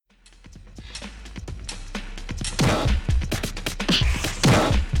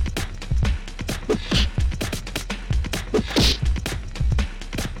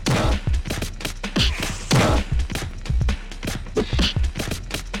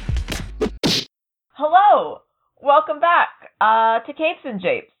welcome back to Capes and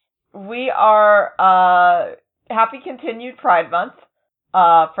Japes. We are happy continued Pride Month.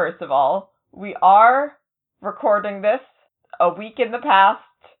 First of all, we are recording this a week in the past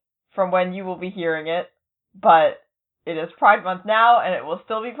from when you will be hearing it, but it is Pride Month now, and it will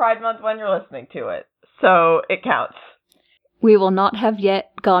still be Pride Month when you're listening to it, so it counts. We will not have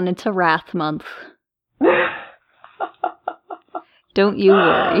yet gone into Wrath Month. Don't you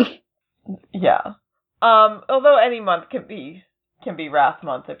worry. Yeah. Although any month can be Wrath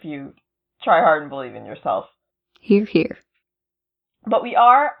Month if you try hard and believe in yourself. Hear, hear. But we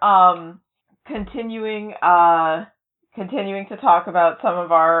are continuing to talk about some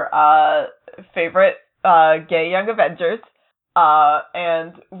of our favorite gay young Avengers.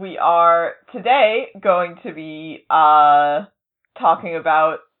 And we are today going to be talking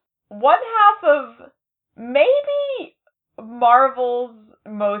about one half of maybe Marvel's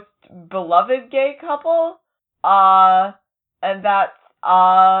most beloved gay couple, and that's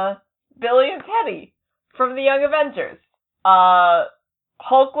Billy and Teddy from the Young Avengers.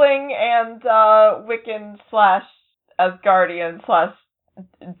 Hulkling and Wiccan / Asgardian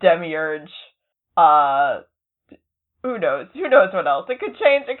 / Demiurge. Who knows? Who knows what else? It could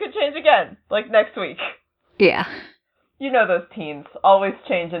change again, like next week. Yeah. You know those teens, always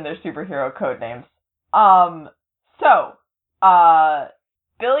changing their superhero code names.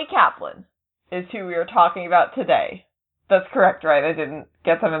 Billy Kaplan is who we are talking about today. That's correct, right? I didn't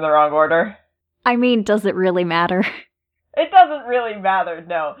get them in the wrong order. I mean, does it really matter? It doesn't really matter,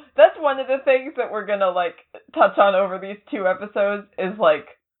 no. That's one of the things that we're gonna, touch on over these 2 episodes is,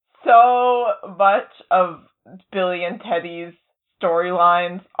 so much of Billy and Teddy's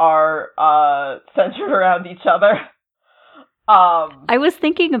storylines are, centered around each other. I was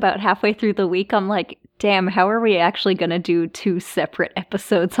thinking about halfway through the week, I'm like, damn, how are we actually gonna do 2 separate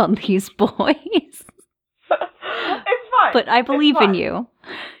episodes on these boys? It's fine. But I believe in you.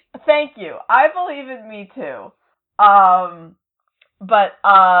 Thank you. I believe in me too.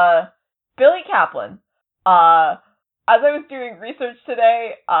 Billy Kaplan, as I was doing research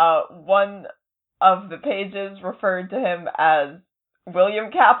today, one of the pages referred to him as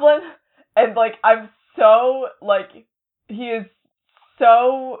William Kaplan, and, I'm so, he is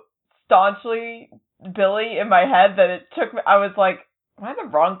so staunchly Billy in my head that it took me, I was like, am I on the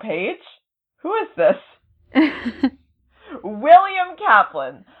wrong page? Who is this? William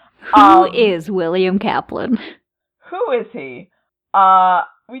Kaplan. Who is William Kaplan? Who is he?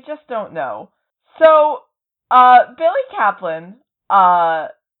 We just don't know. So, Billy Kaplan,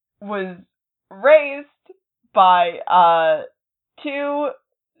 was raised by, 2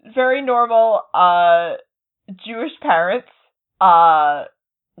 very normal, Jewish parents,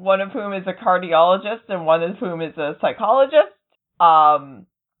 one of whom is a cardiologist and one of whom is a psychologist.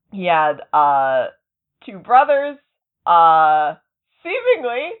 He had, 2 brothers,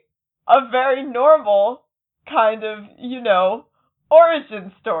 seemingly a very normal kind of,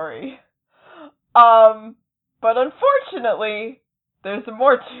 origin story. But unfortunately, there's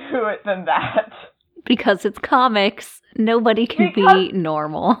more to it than that. Because it's comics, nobody can be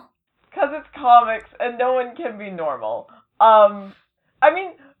normal. Because it's comics, and no one can be normal. Part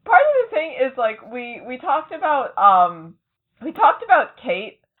of the thing is, we talked about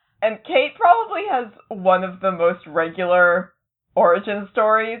Kate, and Kate probably has one of the most regular origin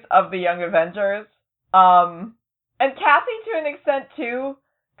stories of the Young Avengers. And Kathy to an extent too,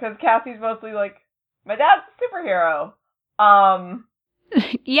 because Kathy's mostly my dad's a superhero.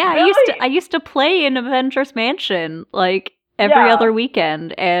 Yeah, really? I used to play in Avengers Mansion, every other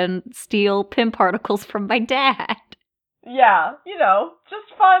weekend, and steal pin particles from my dad. Yeah,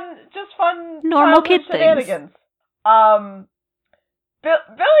 just fun normal kid shenanigans.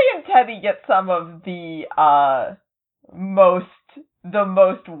 Billy and Teddy get some of the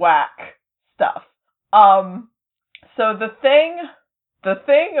most whack stuff. So the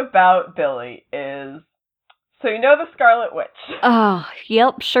thing about Billy is, so you know the Scarlet Witch. Oh,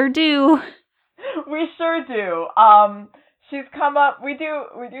 yep, sure do. We sure do. She's come up. We do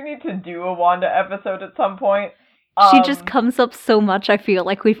need to do a Wanda episode at some point. She just comes up so much, I feel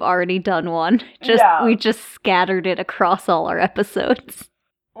like we've already done one. We just scattered it across all our episodes.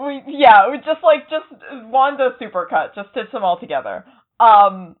 We just Wanda supercut, just stitch them all together.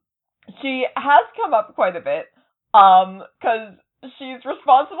 She has come up quite a bit, because she's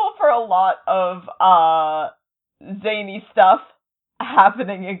responsible for a lot of, zany stuff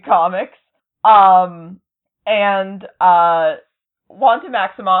happening in comics. And, Wanda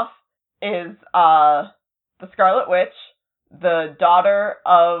Maximoff is, the Scarlet Witch, the daughter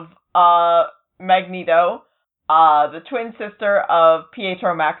of, Magneto, the twin sister of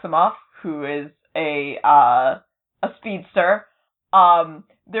Pietro Maximoff, who is a a speedster.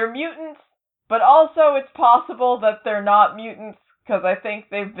 They're mutants, but also it's possible that they're not mutants, because I think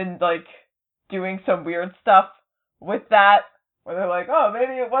they've been, like, doing some weird stuff with that, where they're like, oh,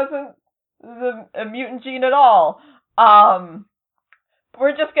 maybe it wasn't a mutant gene at all.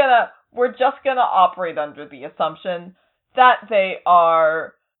 We're just gonna operate under the assumption that they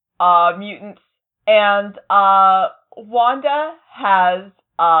are mutants, and Wanda has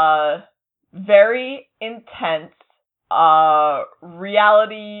very intense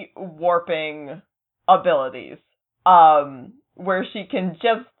reality warping abilities, where she can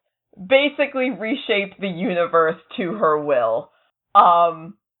just basically reshape the universe to her will.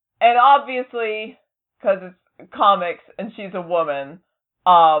 And obviously, because it's comics and she's a woman,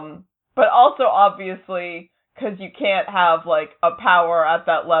 but also obviously because you can't have, like, a power at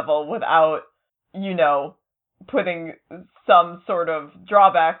that level without, you know, putting some sort of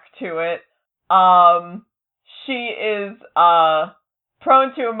drawback to it. She is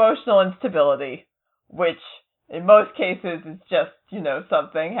prone to emotional instability, which in most cases is just, you know,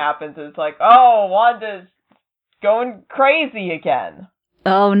 something happens and it's like, oh, Wanda's going crazy again.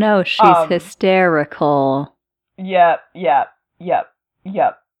 Oh no, she's hysterical. Yep.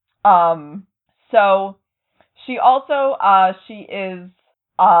 So she also, she is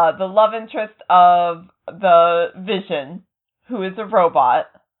the love interest of the Vision, who is a robot.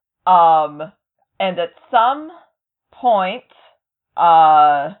 And at some point,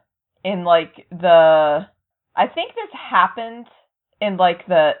 in, like, I think this happened in, like,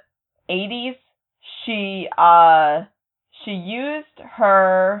 the 80s, she used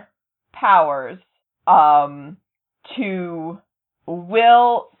her powers, to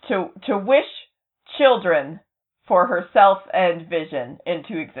wish children for herself and Vision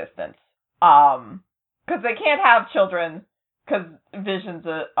into existence. Because they can't have children, because Vision's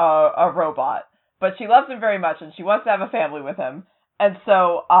a robot. But she loves him very much, and she wants to have a family with him. And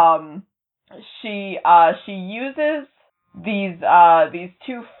so, she uses these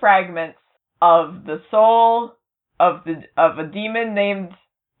two fragments of the soul of a demon named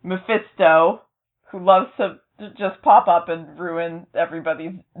Mephisto, who loves to just pop up and ruin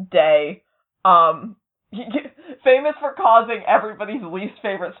everybody's day. Famous for causing everybody's least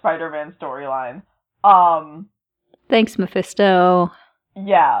favorite Spider-Man storyline. Thanks, Mephisto.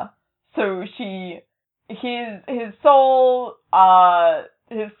 Yeah. So his soul,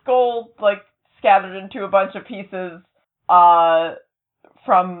 his skull, like, scattered into a bunch of pieces,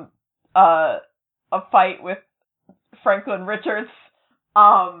 from, a fight with Franklin Richards,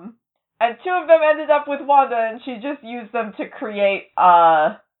 and two of them ended up with Wanda, and she just used them to create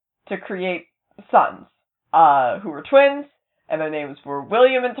sons, who were twins, and their names were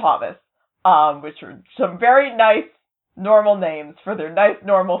William and Thomas, which were some very nice, normal names for their nice,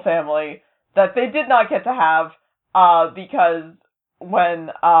 normal family that they did not get to have, because when,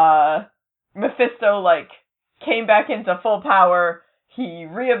 Mephisto, like, came back into full power, he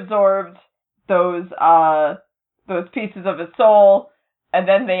reabsorbed those pieces of his soul, and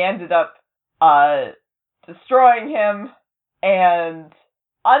then they ended up, destroying him, and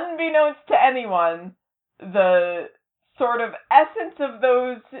unbeknownst to anyone, the sort of essence of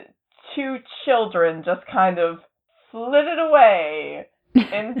those two children just kind of flitted away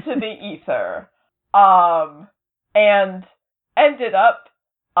into the ether, and ended up,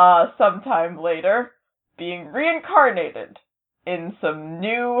 sometime later, being reincarnated in some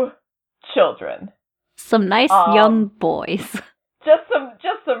new children. Some nice young boys. Just some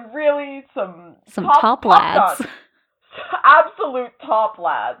top lads. Absolute top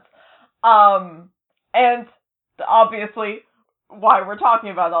lads. And obviously, why we're talking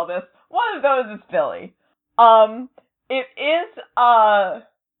about all this, one of those is Billy. It is,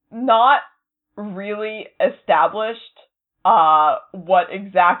 not really established, what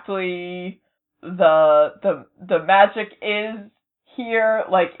exactly the magic is here.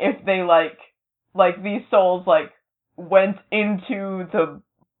 Like, if they, like these souls, like, went into the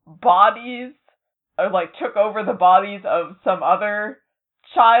bodies, or, like, took over the bodies of some other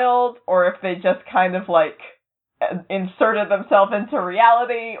child, or if they just kind of, like, inserted themselves into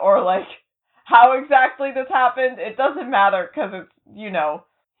reality, or, like, how exactly this happened. It doesn't matter, because it's, you know,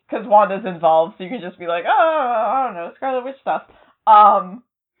 because Wanda's involved, so you can just be like, oh, I don't know, Scarlet Witch stuff.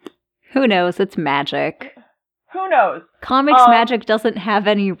 Who knows? It's magic. Who knows? Comics magic doesn't have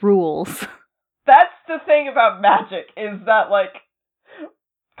any rules. That's the thing about magic, is that, like,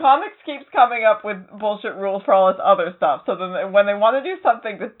 comics keeps coming up with bullshit rules for all this other stuff, so then when they want to do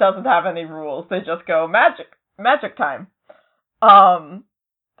something that doesn't have any rules, they just go, magic time.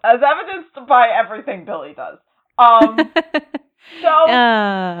 As evidenced by everything Billy does.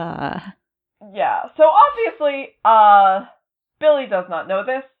 Yeah, so obviously, Billy does not know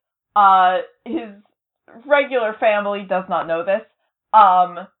this. His regular family does not know this.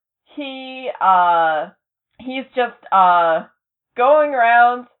 He's just, going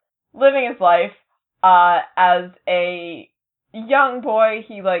around, living his life, as a young boy.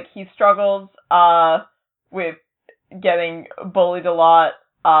 He struggles, with getting bullied a lot.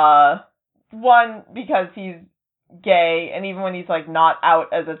 One, because he's gay, and even when he's, not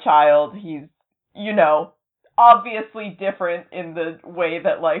out as a child, he's, obviously different in the way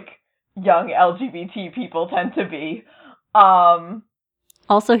that, young LGBT people tend to be.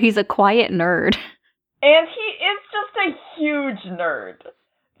 Also, he's a quiet nerd. And he is just a huge nerd.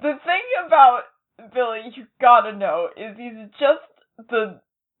 The thing about Billy you gotta know is he's just the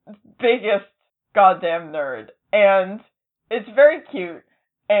biggest goddamn nerd. And it's very cute.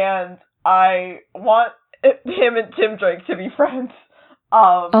 And I want him and Tim Drake to be friends.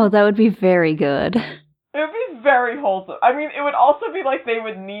 Oh, that would be very good. It would be very wholesome. I mean, it would also be they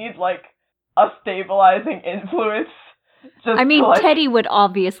would need, a stabilizing influence. Teddy would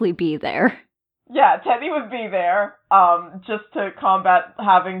obviously be there. Yeah, Teddy would be there, just to combat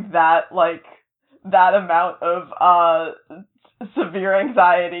having that amount of, severe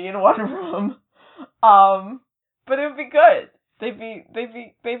anxiety in one room. But it would be good. They'd be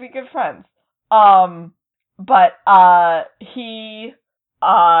good friends.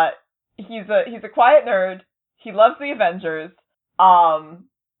 He's a quiet nerd. He loves the Avengers.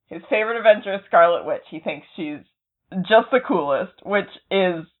 His favorite Avenger is Scarlet Witch. He thinks she's just the coolest, which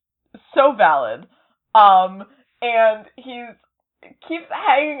is so valid. And he keeps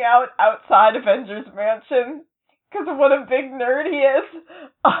hanging out outside Avengers Mansion because of what a big nerd he is.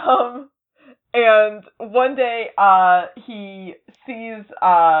 And one day, he sees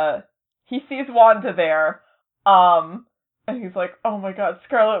Wanda there. And he's like, oh my god,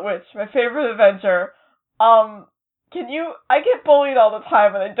 Scarlet Witch, my favorite Avenger. I get bullied all the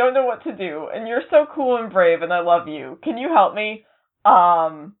time and I don't know what to do. And you're so cool and brave and I love you. Can you help me?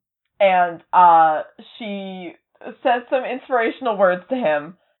 And she says some inspirational words to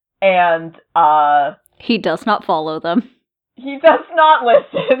him. And, he does not follow them. He does not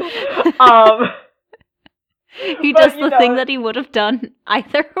listen. He does the thing that he would have done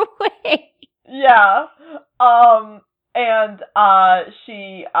either way. Yeah. And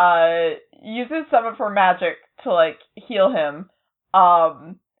she uses some of her magic to heal him.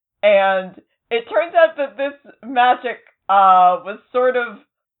 And it turns out that this magic was sort of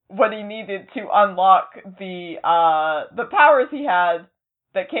what he needed to unlock the powers he had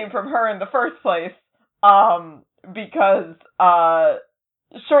that came from her in the first place. Because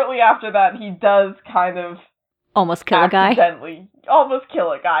shortly after that he does kind of almost kill a guy. Almost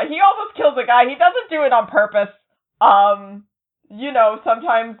kill a guy. He almost kills a guy. He doesn't do it on purpose.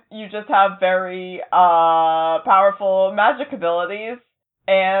 Sometimes you just have very powerful magic abilities,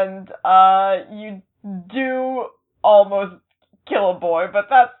 and you do almost kill a boy, but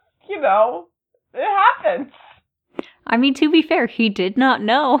that's, it happens. I mean, to be fair, he did not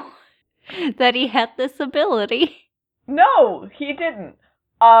know that he had this ability. No, he didn't.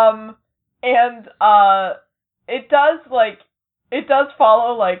 And it does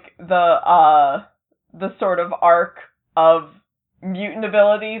follow the sort of arc of mutant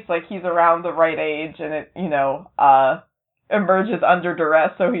abilities. He's around the right age and it, emerges under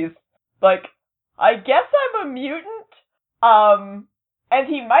duress, so he's I guess I'm a mutant, and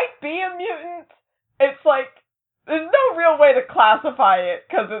he might be a mutant. It's there's no real way to classify it,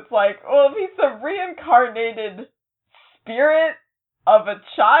 because it's if he's a reincarnated spirit of a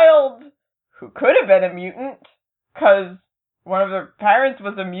child who could have been a mutant, because one of their parents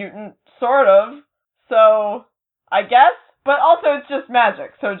was a mutant, sort of, so I guess, but also it's just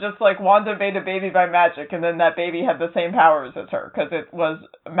magic, so just Wanda made a baby by magic, and then that baby had the same powers as her, because it was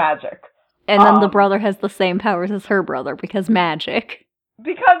magic. And then the brother has the same powers as her brother, because magic.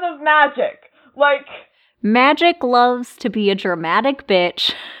 Because of magic. Magic loves to be a dramatic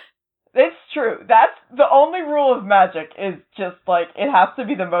bitch. It's true. That's the only rule of magic, is just, it has to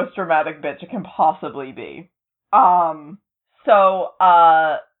be the most dramatic bitch it can possibly be. So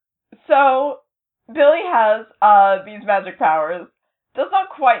Billy has, these magic powers, does not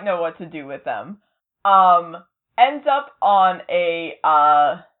quite know what to do with them, ends up on a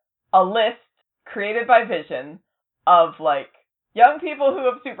list created by Vision of, young people who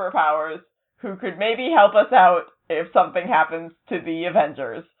have superpowers who could maybe help us out if something happens to the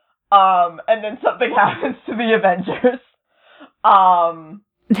Avengers. And then something happens to the Avengers.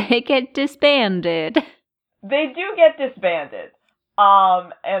 They get disbanded. They do get disbanded.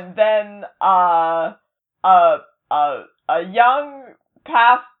 And then, a young,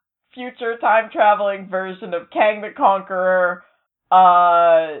 past future time-traveling version of Kang the Conqueror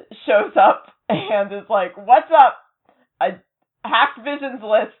shows up and is like, what's up? I hacked Vision's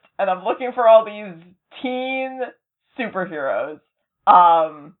list, and I'm looking for all these teen superheroes.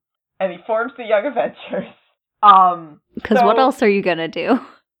 And he forms the Young Avengers. Because what else are you gonna do?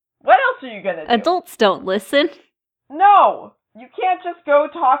 What else are you gonna do? Adults don't listen. No! You can't just go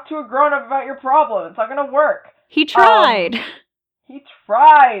talk to a grown-up about your problem. It's not gonna work. He tried. He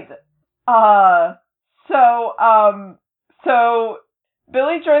tried. So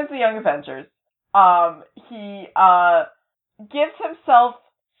Billy joins the Young Avengers. He gives himself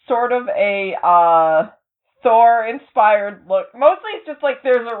sort of a Thor-inspired look. Mostly it's just like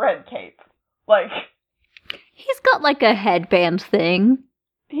there's a red cape. Like, he's got like a headband thing.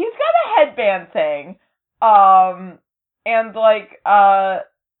 He's got a headband thing. And like,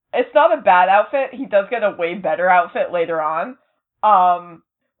 it's not a bad outfit. He does get a way better outfit later on.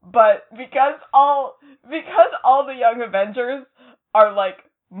 But because all the Young Avengers are like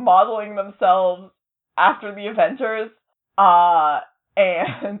modeling themselves after the Avengers,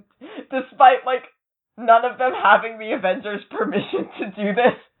 and despite like none of them having the Avengers' permission to do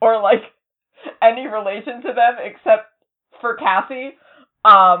this or like any relation to them except for Cassie,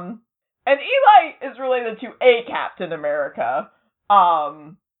 and Eli is related to a Captain America,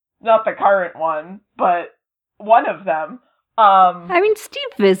 not the current one, but one of them. I mean,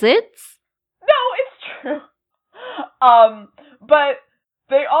 Steve visits. No, it's true. But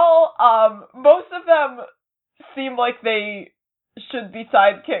they all, most of them seem like they should be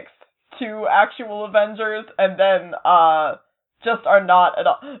sidekicks to actual Avengers, and then, just are not at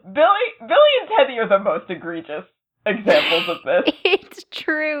all. Billy and Teddy are the most egregious examples of this. It's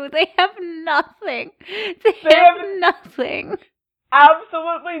true. They have nothing. They have nothing.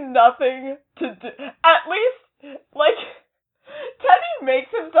 Absolutely nothing to do. At least, like, Teddy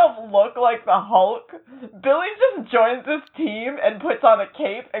makes himself look like the Hulk. Billy just joins this team and puts on a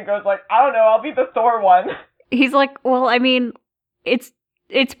cape and goes like, I don't know, I'll be the Thor one. He's like, well, I mean, it's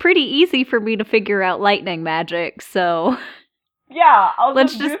pretty easy for me to figure out lightning magic, so yeah, I'll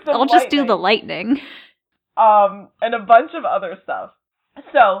just do the lightning. And a bunch of other stuff.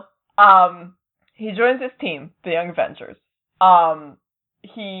 So, he joins his team, the Young Avengers.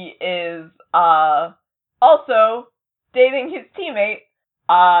 He is also dating his teammate,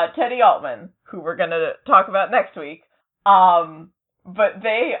 Teddy Altman, who we're gonna talk about next week. But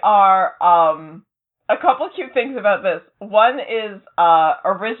they are, a couple cute things about this. One is,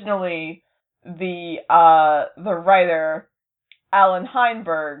 originally the writer, Alan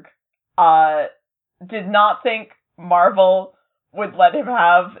Heinberg, did not think Marvel would let him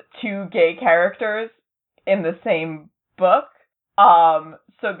have two gay characters in the same book.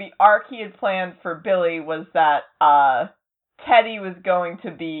 So the arc he had planned for Billy was that, Teddy was going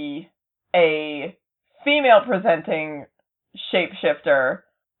to be a female-presenting shapeshifter,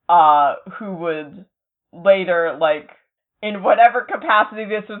 who would later, like, in whatever capacity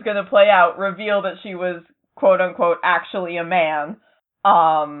this was going to play out, reveal that she was, quote-unquote, actually a man.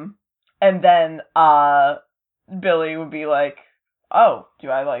 And then, Billy would be like, oh, do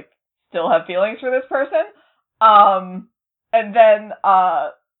I, like, still have feelings for this person? And then,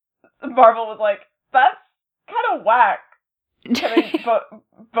 Marvel was like, that's kind of whack. Can they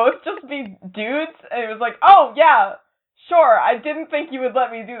both just be dudes? And he was like, oh, yeah, sure, I didn't think you would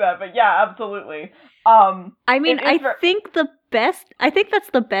let me do that, but yeah, absolutely. I mean, I think that's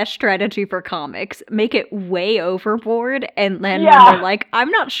the best strategy for comics. Make it way overboard, and then when they're like, I'm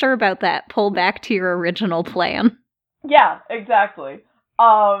not sure about that, pull back to your original plan. Yeah, exactly.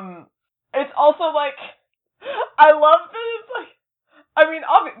 It's also like, I love that it's like, I mean,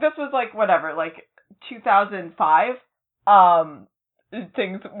 this was like, whatever, like 2005.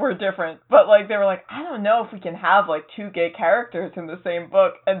 Things were different, but like they were like, I don't know if we can have like two gay characters in the same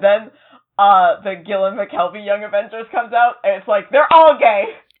book, and then the Gillen McKelvey Young Avengers comes out, and it's like, they're all gay.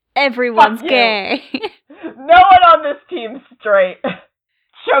 Everyone's gay. No one on this team's straight.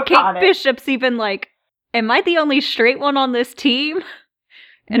 Choke on it. Kate Bishop's even like, am I the only straight one on this team?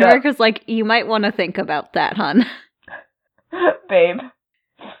 And Erica's like, you might want to think about that, hun. Babe.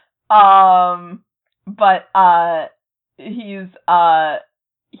 But, he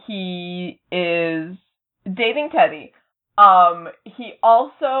is dating Teddy. He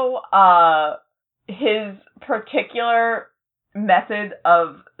also, his particular method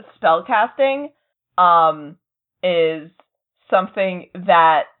of spellcasting, is something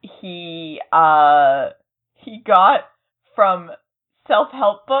that he got from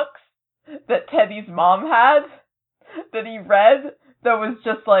self-help books that Teddy's mom had, that he read, that was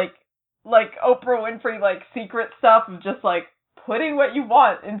just like Oprah Winfrey, like, secret stuff of just, like, putting what you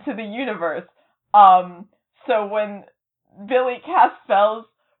want into the universe. So when Billy casts spells,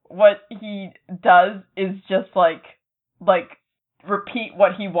 what he does is just like repeat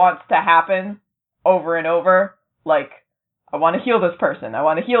what he wants to happen over and over. Like, I want to heal this person. I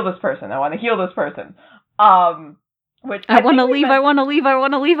want to heal this person. I want to heal this person. Which I want to leave. I want to leave. I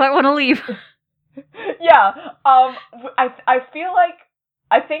want to leave. I want to leave. Yeah. I feel like,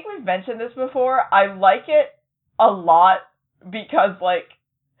 I think we've mentioned this before. I like it a lot because, like,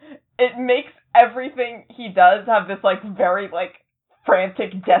 it makes everything he does have this, like, very, like,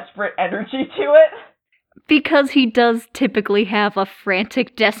 frantic, desperate energy to it. Because he does typically have a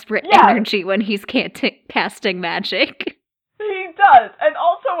frantic, desperate energy when he's casting magic. He does. And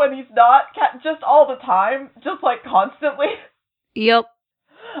also when he's not, just all the time. Just, like, constantly. Yep.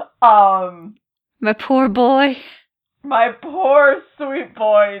 My poor boy. My poor sweet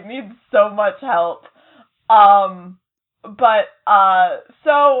boy needs so much help. So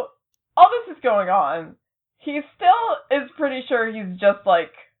all this is going on. He still is pretty sure he's just,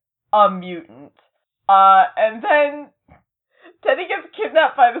 like, a mutant. And then Teddy gets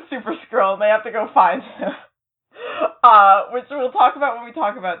kidnapped by the Super Skrull and they have to go find him. Which we'll talk about when we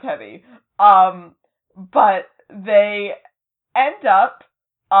talk about Teddy. But they end up,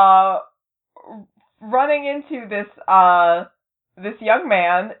 running into this young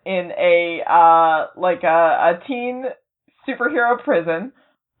man in a teen superhero prison,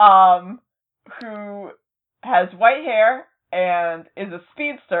 who has white hair and is a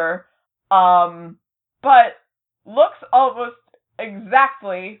speedster, but looks almost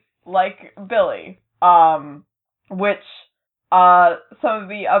exactly like Billy, which, some of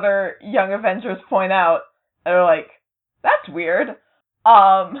the other Young Avengers point out, and they're like, that's weird.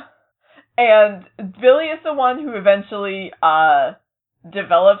 And Billy is the one who eventually,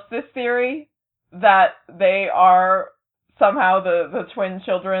 develops this theory that they are somehow the twin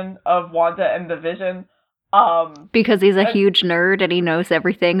children of Wanda and the Vision. Because he's a huge nerd and he knows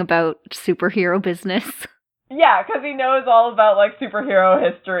everything about superhero business. Yeah, because he knows all about, like, superhero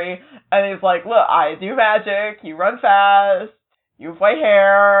history, and he's like, look, I do magic, you run fast, you have white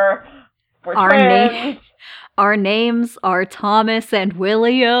hair, we're twins. Our names are Thomas and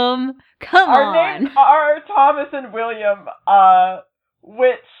William. Our names are Thomas and William,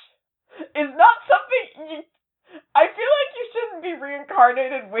 which is not something I feel like you shouldn't be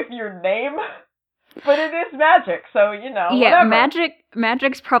reincarnated with your name, but it is magic, so, you know, yeah, whatever.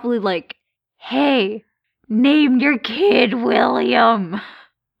 Magic's probably like, hey, name your kid William.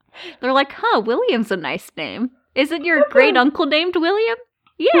 They're like, huh, William's a nice name. Isn't your great uncle named William?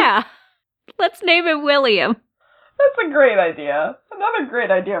 Yeah, let's name him William. That's a great idea. Another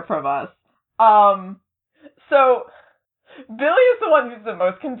great idea from us. So, Billy is the one who's the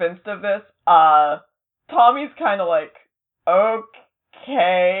most convinced of this. Tommy's kind of like,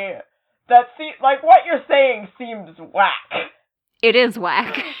 okay. Like, what you're saying seems whack. It is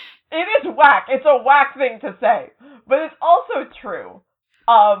whack. It is whack. It's a whack thing to say. But it's also true.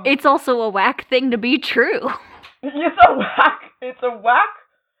 It's also a whack thing to be true. It's a whack,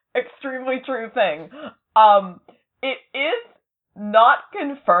 extremely true thing. It is not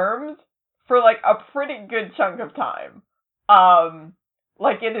confirmed for, like, a pretty good chunk of time.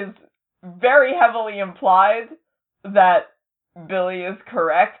 Like, it is very heavily implied that Billy is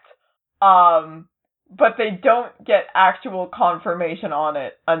correct, but they don't get actual confirmation on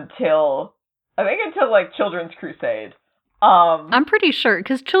it until like, Children's Crusade. I'm pretty sure,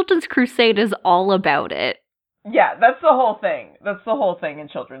 because Children's Crusade is all about it. Yeah, that's the whole thing. That's the whole thing in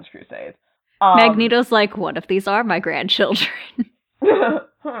Children's Crusade. Magneto's like, what if these are my grandchildren?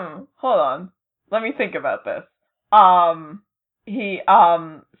 Hold on. Let me think about this.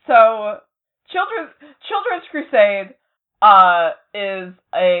 So, Children's Crusade, is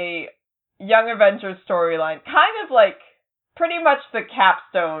a Young Avengers storyline, kind of like, pretty much the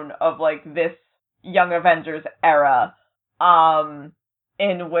capstone of, like, this Young Avengers era,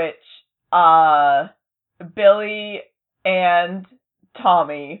 in which, Billy and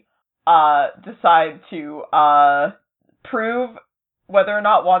Tommy, decide to, prove whether or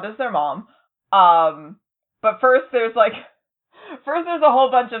not Wanda's their mom. But first there's a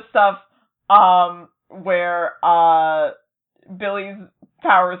whole bunch of stuff, where, Billy's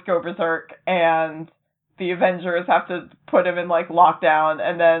powers go berserk, and the Avengers have to put him in, like, lockdown,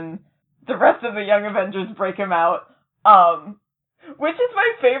 and then the rest of the Young Avengers break him out, which is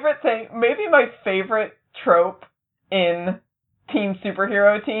my favorite thing, maybe my favorite trope in teen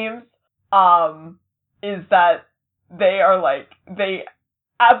superhero teams, is that they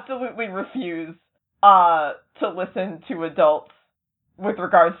absolutely refuse, to listen to adults with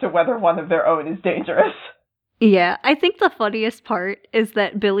regards to whether one of their own is dangerous. Yeah, I think the funniest part is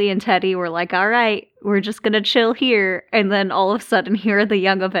that Billy and Teddy were like, all right, we're just gonna chill here. And then all of a sudden, here are the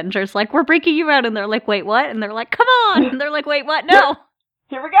Young Avengers like, we're breaking you out. And they're like, wait, what? And they're like, come on. And they're like, wait, what? No.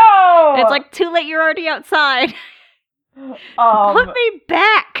 Here we go. And it's like, too late, you're already outside. Put me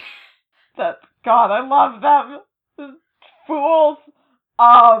back. God, I love them. Fools.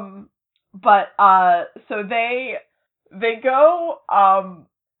 But so they go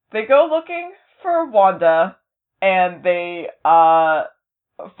looking for Wanda, and they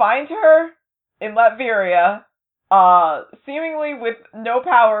find her in Latveria, seemingly with no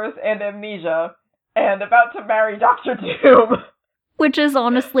powers and amnesia, and about to marry Dr. Doom. Which is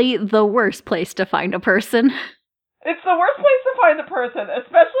honestly the worst place to find a person. It's the worst place to find a person,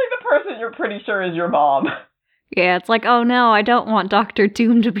 especially the person you're pretty sure is your mom. Yeah, it's like, oh no, I don't want Dr.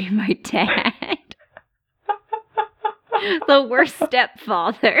 Doom to be my dad. The worst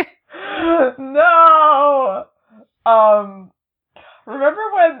stepfather. No!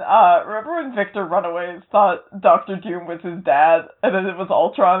 Remember when Victor Runaways thought Dr. Doom was his dad, and then it was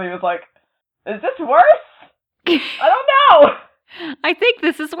Ultron, and he was like, is this worse? I don't know! I think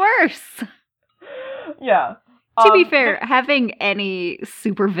this is worse. Yeah. To be fair, having any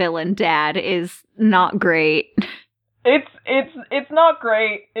supervillain dad is not great. It's not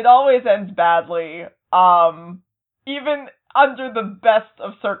great. It always ends badly. Even under the best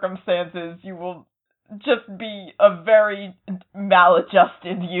of circumstances, you will just be a very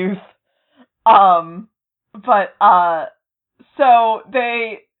maladjusted youth. So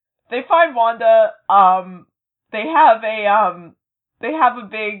they find Wanda. They have a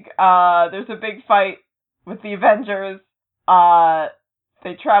big there's a big fight with the Avengers.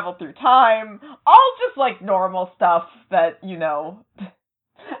 They travel through time. All just like normal stuff that, you know,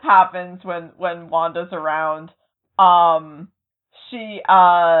 happens when Wanda's around. She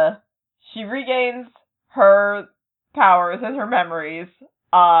regains her powers and her memories,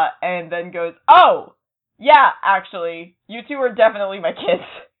 and then goes, oh, yeah, actually, you two are definitely my kids.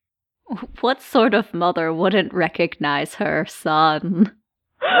 What sort of mother wouldn't recognize her son?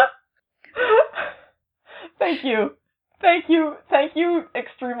 Thank you,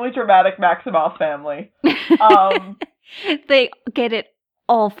 extremely dramatic Maximoff family. They get it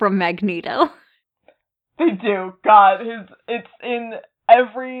all from Magneto. They do. God, it's in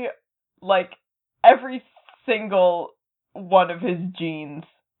every single one of his genes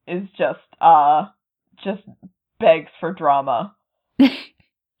is just begs for drama.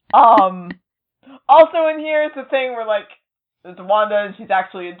 Also in here is the thing where, like, there's Wanda and she's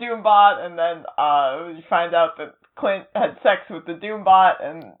actually a Doombot, and then you find out that Clint had sex with the Doombot,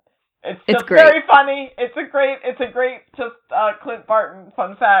 and it's just very funny. It's a great just Clint Barton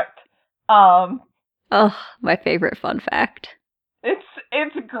fun fact. Oh, my favorite fun fact. It's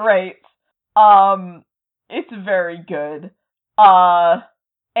great. It's very good.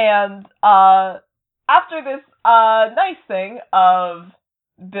 And after this nice thing of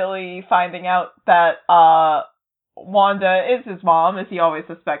Billy finding out that Wanda is his mom, as he always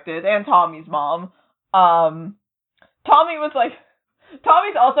suspected, and Tommy's mom, Tommy's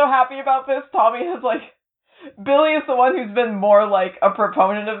also happy about this. Tommy is like, Billy is the one who's been more like a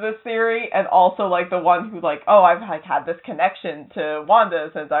proponent of this theory, and also like the one who like, oh, I've like had this connection to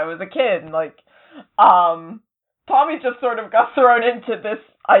Wanda since I was a kid, and like, Tommy just sort of got thrown into this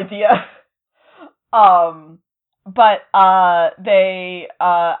idea. But they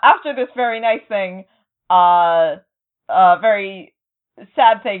after this very nice thing, a very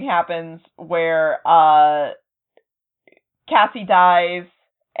sad thing happens where Cassie dies,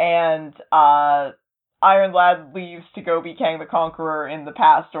 and Iron Lad leaves to go be Kang the Conqueror in the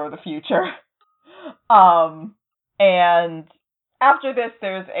past or the future. And after this,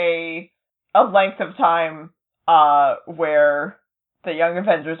 there's a length of time where the Young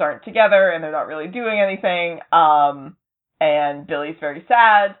Avengers aren't together and they're not really doing anything. And Billy's very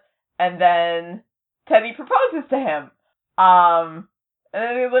sad. And then Teddy proposes to him. And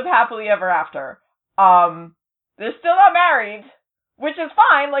then they live happily ever after. They're still not married, which is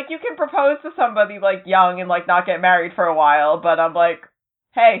fine. Like, you can propose to somebody, like, young and, like, not get married for a while. But I'm like,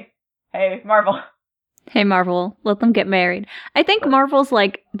 hey, Marvel. Hey, Marvel, let them get married. I think Marvel's,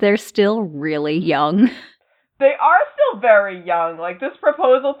 like, they're still really young. They are still very young. Like, this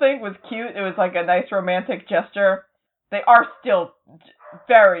proposal thing was cute. It was, like, a nice romantic gesture. They are still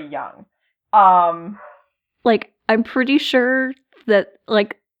very young. Like, I'm pretty sure that,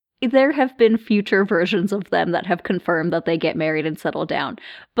 like, there have been future versions of them that have confirmed that they get married and settle down.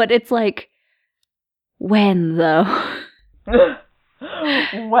 But it's like, when, though? When?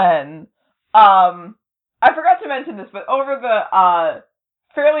 I forgot to mention this, but over the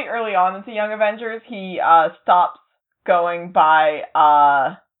fairly early on into Young Avengers, he stops going by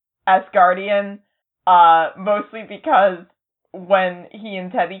Asgardian, mostly because when he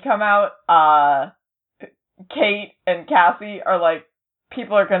and Teddy come out, Kate and Cassie are like,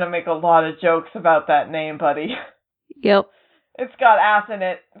 people are gonna make a lot of jokes about that name, buddy. Yep. It's got ass in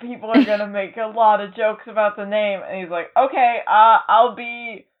it. People are gonna make a lot of jokes about the name. And he's like, okay, I'll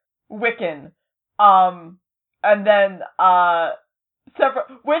be Wiccan. And then, several,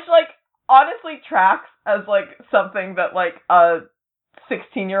 which, like, honestly tracks as, like, something that, like, a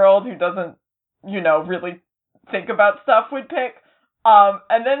 16-year-old who doesn't, really think about stuff would pick.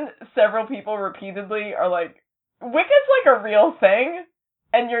 And then several people repeatedly are like, Wicca's, like, a real thing,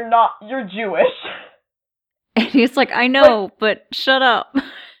 and you're Jewish. And he's like, I know, but shut up.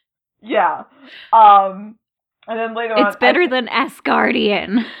 Yeah. And then later on... It's better than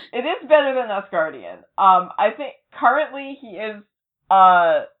Asgardian. It is better than Asgardian. I think currently he's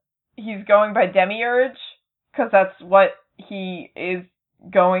going by Demiurge, because that's what he is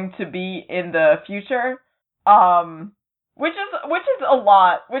going to be in the future. Which is a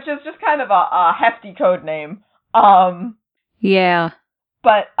lot, which is just kind of a hefty code name. Yeah.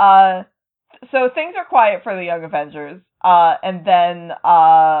 But, so things are quiet for the Young Avengers, and then,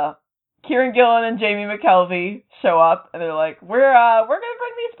 Kieran Gillen and Jamie McKelvey show up, and they're like, we're gonna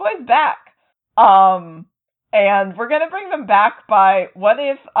bring these boys back. And we're gonna bring them back by, what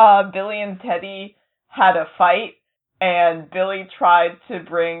if, Billy and Teddy had a fight, and Billy tried to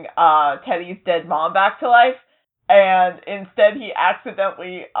bring, Teddy's dead mom back to life, and instead he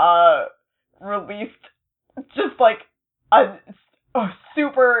accidentally, released just, like, a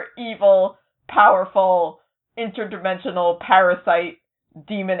super evil, powerful, interdimensional parasite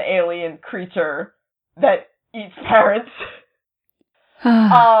demon alien creature that eats parents.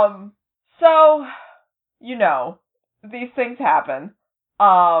 So, these things happen.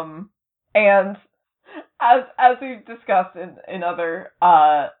 And as we've discussed in other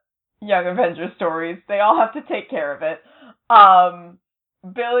Young Avengers stories, they all have to take care of it.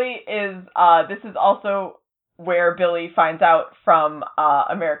 Billy is this is also where Billy finds out from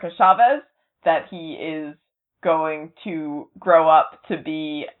America Chavez that he is going to grow up to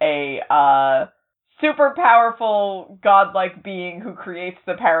be a super powerful godlike being who creates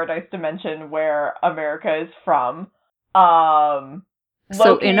the Paradise Dimension where America is from. So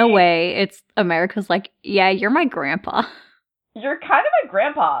in a way, it's America's like, yeah, you're my grandpa. You're kind of my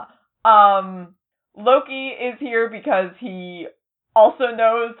grandpa. Loki is here because he also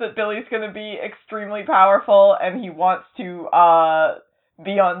knows that Billy's going to be extremely powerful, and he wants to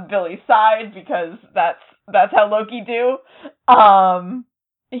be on Billy's side because that's how Loki do. And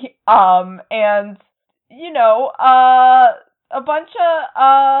a bunch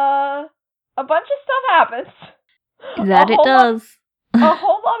of stuff happens. That it does. A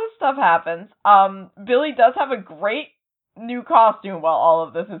whole lot of stuff happens. Billy does have a great new costume while all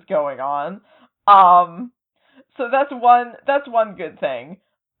of this is going on. So that's one good thing.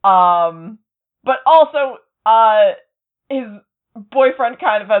 But also, his boyfriend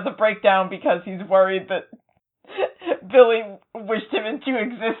kind of has a breakdown because he's worried that Billy wished him into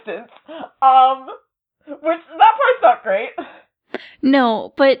existence. Which, that part's not great.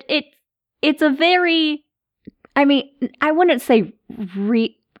 No, but it's a very, I mean, I wouldn't say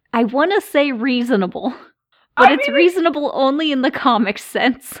I want to say reasonable, but it's reasonable only in the comic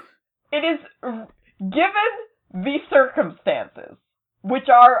sense. It is, given the circumstances, which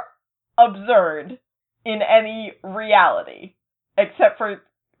are absurd in any reality, except for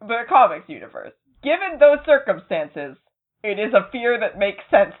the comics universe. Given those circumstances, it is a fear that makes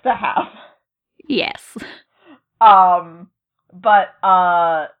sense to have. Yes. But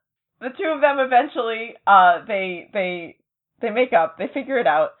the two of them eventually, they make up, they figure it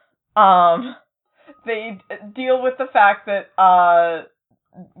out. They deal with the fact that,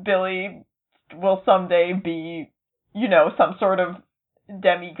 Billy will someday be, some sort of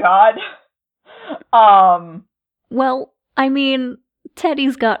demigod. Well, I mean,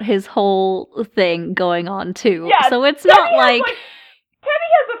 Teddy's got his whole thing going on too. Yeah, so it's not like Teddy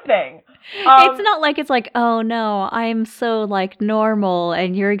has a thing. It's not like it's like, oh no, I'm so like normal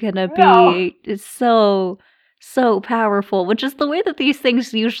and you're gonna be so powerful, which is the way that these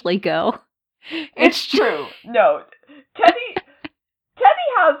things usually go. It's true. No. Teddy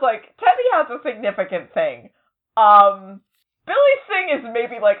has a significant thing. Billy's thing is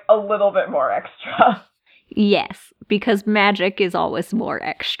maybe like a little bit more extra. Yes, because magic is always more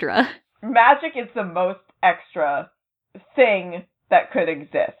extra. Magic is the most extra thing that could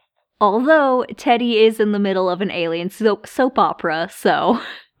exist. Although Teddy is in the middle of an alien soap opera, so...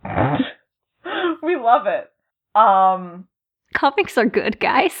 We love it. Comics are good,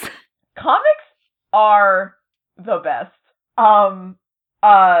 guys. Comics are the best.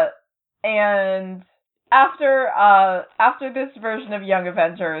 And after this version of Young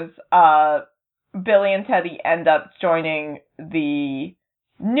Avengers, Billy and Teddy end up joining the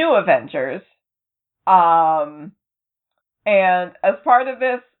New Avengers. And as part of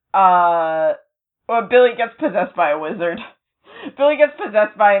this, Billy gets possessed by a wizard. Billy gets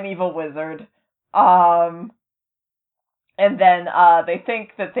possessed by an evil wizard. And then they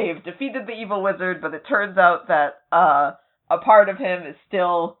think that they've defeated the evil wizard, but it turns out that a part of him is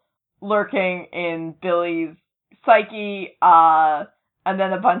still lurking in Billy's psyche. And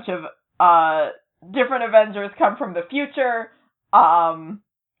then a bunch of different Avengers come from the future.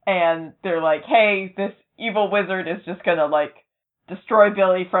 And they're like, hey, this evil wizard is just gonna, like, destroy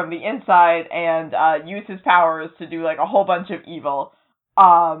Billy from the inside and use his powers to do, like, a whole bunch of evil.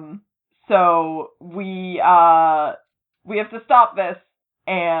 So we have to stop this,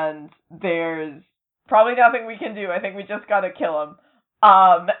 and there's probably nothing we can do. I think we just gotta kill him.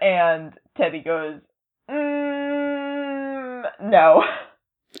 And Teddy goes, no.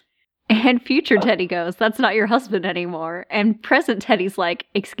 And future Teddy goes, that's not your husband anymore. And present Teddy's like,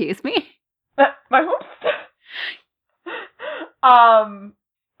 excuse me? My hoops?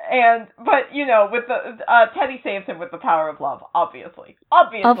 But, you know, with the, Teddy saves him with the power of love, obviously.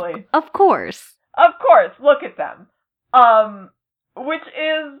 Obviously. Of course. Of course, look at them. Which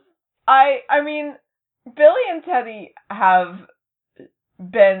is, I mean, Billy and Teddy have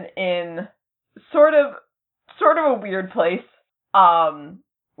been in sort of a weird place,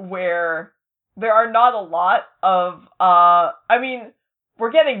 where there are not a lot of, I mean,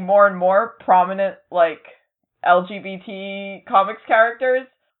 we're getting more and more prominent, like, LGBT comics characters.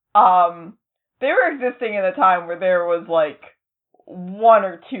 They were existing in a time where there was, like, one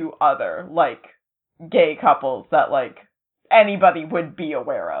or two other, like, gay couples that, like, anybody would be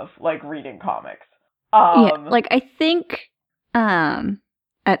aware of, like, reading comics. Yeah, like, I think,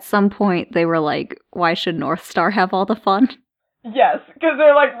 at some point they were like, why should North Star have all the fun? Yes, because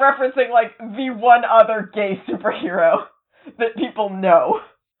they're, like, referencing, like, the one other gay superhero that people know.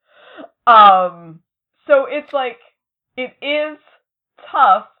 So it's, like, it is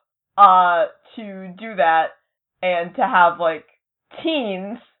tough, to do that, and to have, like,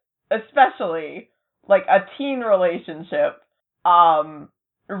 teens, especially, like, a teen relationship,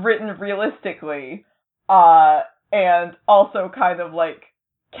 written realistically, and also kind of, like,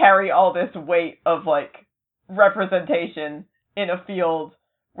 carry all this weight of, like, representation in a field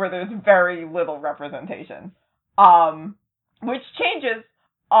where there's very little representation. Which changes,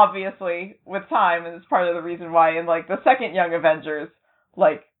 obviously, with time, and it's part of the reason why in, like, the second Young Avengers,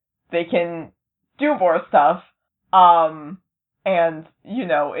 like, they can do more stuff, and, you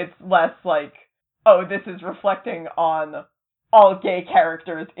know, it's less like, oh, this is reflecting on all gay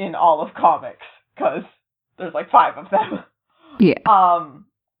characters in all of comics, because there's, like, 5 of them. Yeah.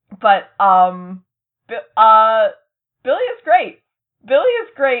 Billy is great. Billy is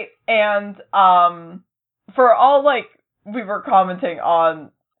great, and, for all, like, we were commenting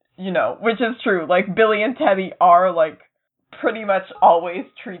on, you know, which is true, like, Billy and Teddy are, like, pretty much always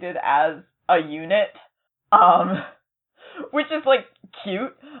treated as a unit, which is, like,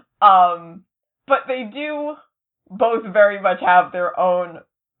 cute, but they do both very much have their own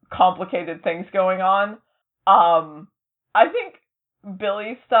complicated things going on. I think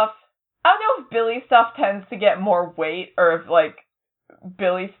Billy's stuff, I don't know if Billy stuff tends to get more weight, or if, like,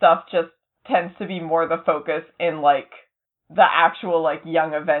 Billy stuff just tends to be more the focus in, like, the actual, like,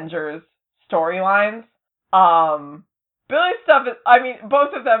 Young Avengers storylines. Billy's stuff is, I mean,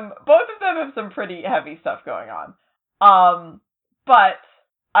 both of them have some pretty heavy stuff going on. But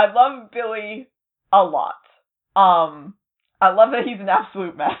I love Billy a lot. I love that he's an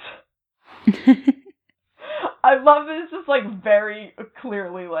absolute mess. I love that it's just, like, very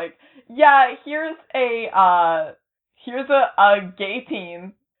clearly, like, yeah, here's a gay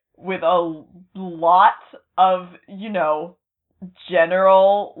teen with a lot of, you know,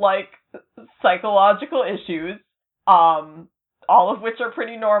 general, like, psychological issues, all of which are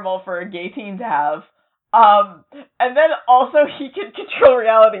pretty normal for a gay teen to have, and then also he can control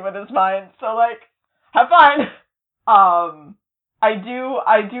reality with his mind, so, like, have fun.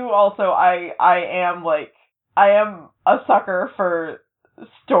 I am a sucker for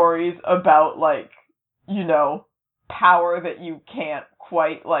stories about, like, you know, power that you can't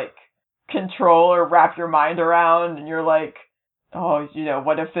quite, like, control or wrap your mind around, and you're like, oh, you know,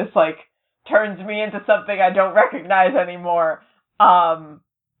 what if this, like, turns me into something I don't recognize anymore?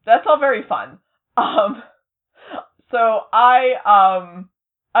 That's all very fun. So I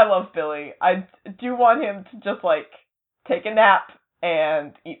love Billy. I do want him to just, like, take a nap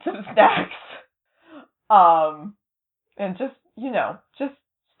and eat some snacks. And just, just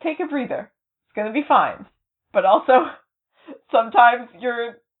take a breather. It's gonna be fine. But also, sometimes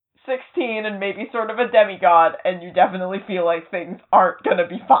you're 16 and maybe sort of a demigod, and you definitely feel like things aren't gonna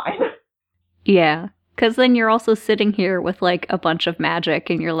be fine. Yeah, because then you're also sitting here with, like, a bunch of magic,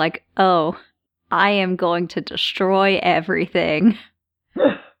 and you're like, oh, I am going to destroy everything.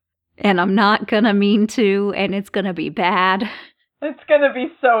 And I'm not gonna mean to, and it's gonna be bad. It's gonna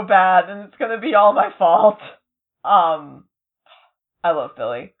be so bad, and it's gonna be all my fault. I love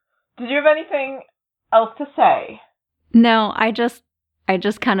Billy. Did you have anything else to say? No, I just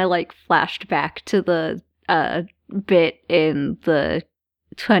kind of, like, flashed back to the bit in the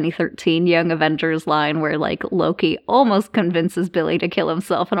 2013 Young Avengers line where, like, Loki almost convinces Billy to kill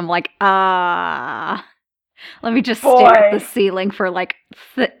himself, and I'm like, let me just stare at the ceiling for, like,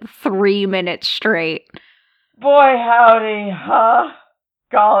 3 minutes straight. Boy, howdy, huh?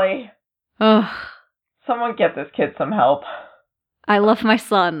 Golly. Ugh. Someone get this kid some help. I love my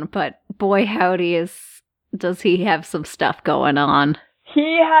son, but boy, howdy, does he have some stuff going on.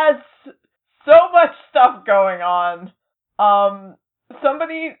 He has so much stuff going on.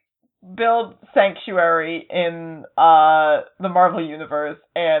 Somebody build Sanctuary in the Marvel Universe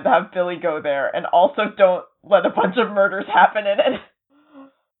and have Billy go there, and also don't let a bunch of murders happen in it.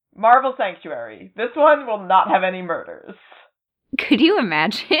 Marvel Sanctuary. This one will not have any murders. Could you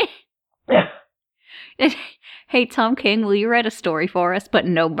imagine? Hey, Tom King, will you write a story for us, but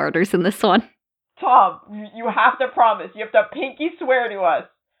no murders in this one? Tom, you have to promise, you have to pinky swear to us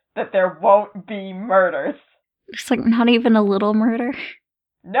that there won't be murders. It's like not even a little murder.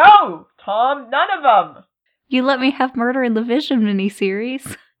 No, Tom, none of them. You let me have murder in the Vision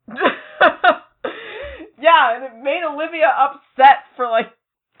miniseries. Yeah, and it made Olivia upset for like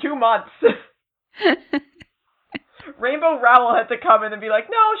 2 months. Rainbow Rowell had to come in and be like,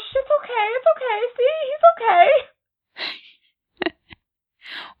 no, it's okay, see, he's okay.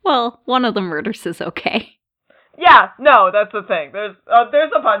 Well, one of the murders is okay. Yeah, no, that's the thing. There's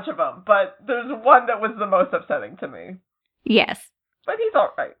a bunch of them, but there's one that was the most upsetting to me. Yes. But he's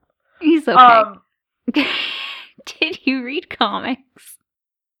alright. He's okay. Did you read comics?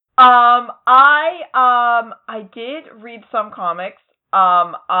 I did read some comics.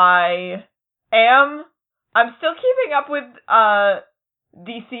 I'm still keeping up with,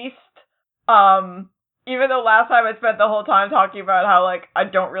 Deceased. Even though last time I spent the whole time talking about how, like, I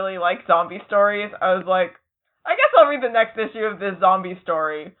don't really like zombie stories, I was like, I guess I'll read the next issue of this zombie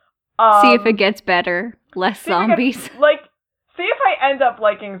story. See if it gets better. Less zombies. See if I end up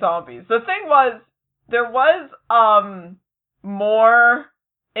liking zombies. The thing was, there was, more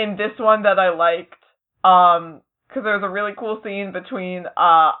in this one that I liked, because there was a really cool scene between,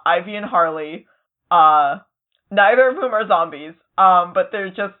 Ivy and Harley, neither of whom are zombies, but they're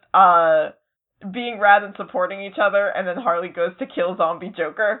just, being rad and supporting each other, and then Harley goes to kill zombie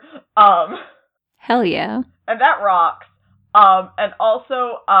Joker, Hell yeah. and that rocks, and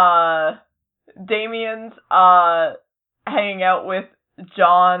also, Damian's, hanging out with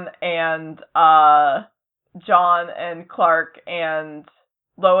John and Clark and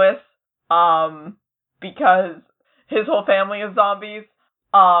Lois, because his whole family is zombies,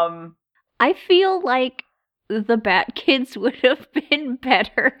 I feel like the Bat Kids would have been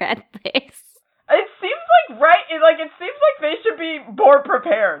better at this. It seems like, it seems like they should be more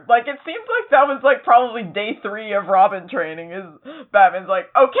prepared. Like, it seems like that was, like, probably day 3 of Robin training, is Batman's like,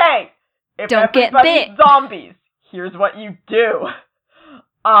 okay, if don't get bit. Zombies, here's what you do.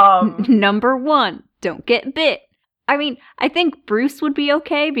 Number 1, don't get bit. I mean, I think Bruce would be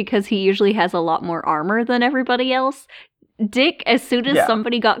okay because he usually has a lot more armor than everybody else. Dick, as soon as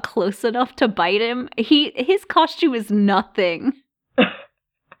somebody got close enough to bite him, his costume is nothing.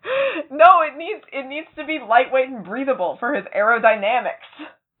 No, it needs to be lightweight and breathable for his aerodynamics.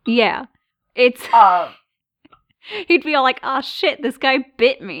 Yeah. It's he'd be all like, "Oh shit, this guy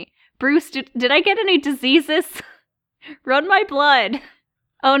bit me. Bruce, did I get any diseases? Run my blood.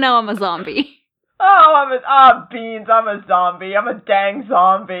 Oh no, I'm a zombie." Beans, I'm a zombie. I'm a dang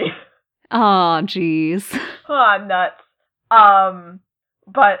zombie. Oh, jeez. Nuts.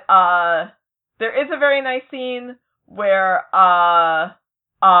 But there is a very nice scene where,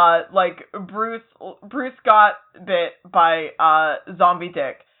 Bruce got bit by, Zombie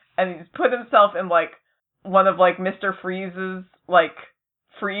Dick, and he's put himself in, like, one of, like, Mr. Freeze's, like,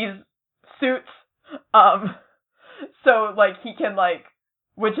 freeze suits, so, like, he can, like,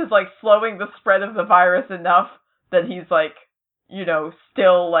 which is, like, slowing the spread of the virus enough that he's, like,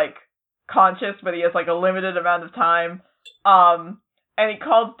 still, like, conscious, but he has, like, a limited amount of time, and he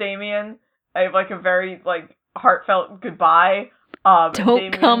calls Damian. I have, like, a very, like, heartfelt goodbye. Don't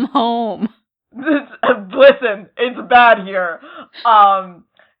Damian, come home. Listen, it's bad here.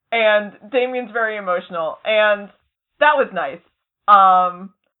 And Damian's very emotional, and that was nice.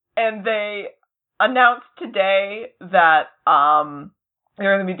 And they announced today that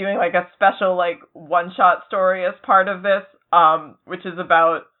they're going to be doing like a special like one-shot story as part of this, which is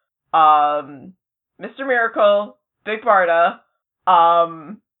about Mr. Miracle, Big Barda,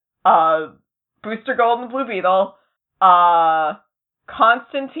 Booster Gold and Blue Beetle,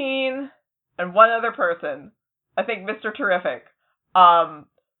 Constantine, and one other person, I think Mr. Terrific,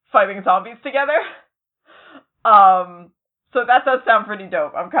 fighting zombies together. So that does sound pretty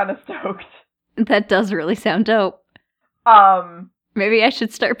dope. I'm kind of stoked. That does really sound dope. Maybe I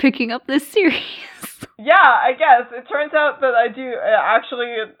should start picking up this series. Yeah, I guess. It turns out that I do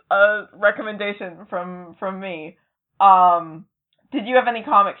actually a recommendation from me. Did you have any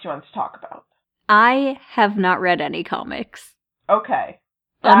comics you want to talk about? I have not read any comics. Okay.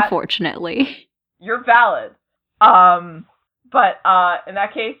 Unfortunately. You're valid. But in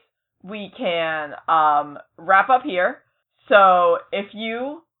that case, we can wrap up here. So if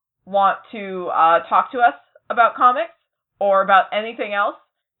you want to talk to us about comics or about anything else,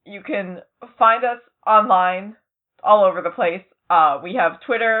 you can find us online all over the place. We have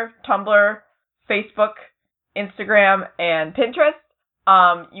Twitter, Tumblr, Facebook, Instagram, and Pinterest.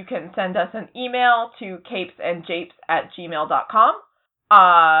 You can send us an email to capesandjapes@gmail.com.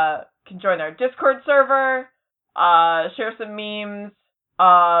 You can join our Discord server, share some memes,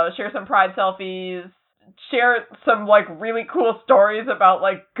 share some pride selfies, share some like really cool stories about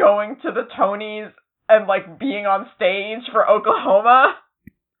like going to the Tonys and like being on stage for Oklahoma.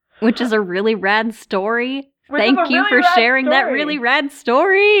 Which is a really rad story. Thank you for sharing that really rad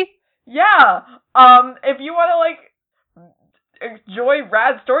story. Yeah. If you want to like enjoy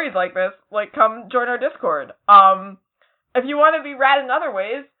rad stories like this, like come join our Discord. If you want to be rad in other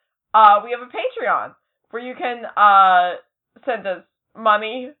ways, we have a Patreon where you can send us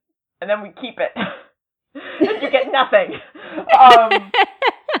money and then we keep it. And you get nothing.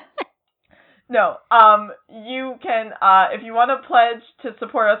 No. You can, if you want to pledge to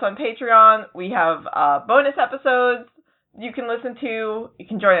support us on Patreon, we have bonus episodes you can listen to. You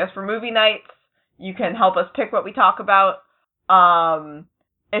can join us for movie nights. You can help us pick what we talk about.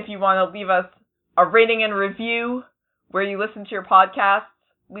 If you want to leave us a rating and review where you listen to your podcasts,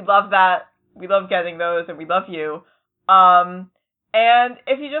 we love that. We love getting those, and we love you. And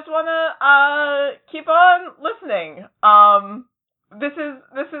if you just want to keep on listening, this is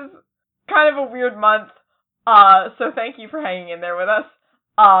kind of a weird month, so thank you for hanging in there with us.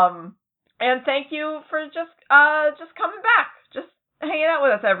 And thank you for just coming back, just hanging out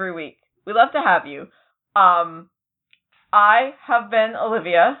with us every week. We love to have you. I have been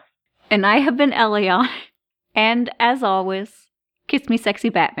Olivia. And I have been Elion. And as always, kiss me, sexy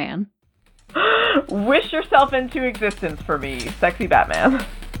Batman. Wish yourself into existence for me, sexy Batman.